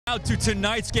Out to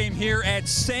tonight's game here at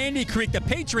Sandy Creek. The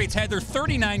Patriots had their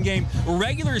 39-game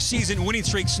regular season winning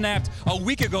streak snapped a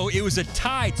week ago. It was a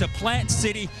tie to Plant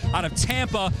City out of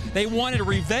Tampa. They wanted a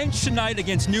revenge tonight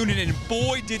against Newnan, and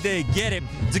boy, did they get it.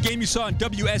 It's a game you saw on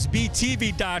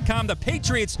WSBTV.com. The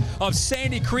Patriots of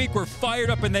Sandy Creek were fired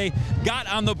up, and they got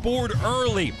on the board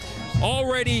early.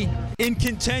 Already in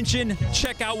contention,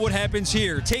 check out what happens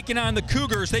here. Taking on the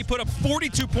Cougars, they put up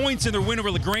 42 points in their win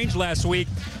over LaGrange last week,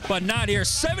 but not here.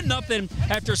 7-0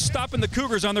 after stopping the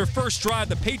Cougars on their first drive.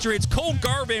 The Patriots, Cole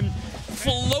Garvin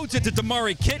floats it to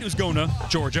Damari Kidd, who's going to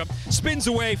Georgia. Spins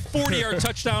away, 40-yard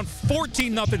touchdown,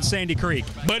 14-0 Sandy Creek.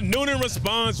 But Newnan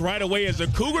responds right away as the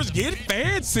Cougars get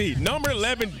fancy. Number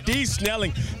 11, D.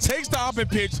 Snelling, takes the off and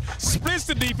pitch, splits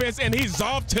the defense, and he's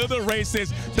off to the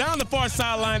races. Down the far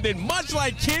sideline, then much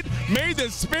like Kidd, made the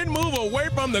spin move away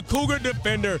from the Cougar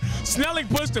defender. Snelling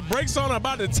puts the brakes on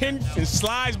about the 10 and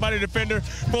slides by the defender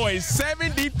for a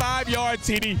 75-yard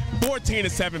TD,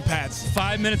 14-7 Pats.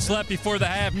 5 minutes left before the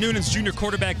half. Newnan's junior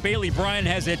quarterback Bailey Bryan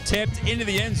has it tipped into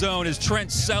the end zone as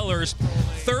Trent Sellers.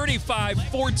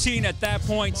 35-14 at that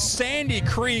point. Sandy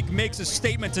Creek makes a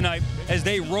statement tonight as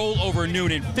they roll over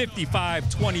Newnan.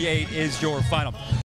 55-28 is your final.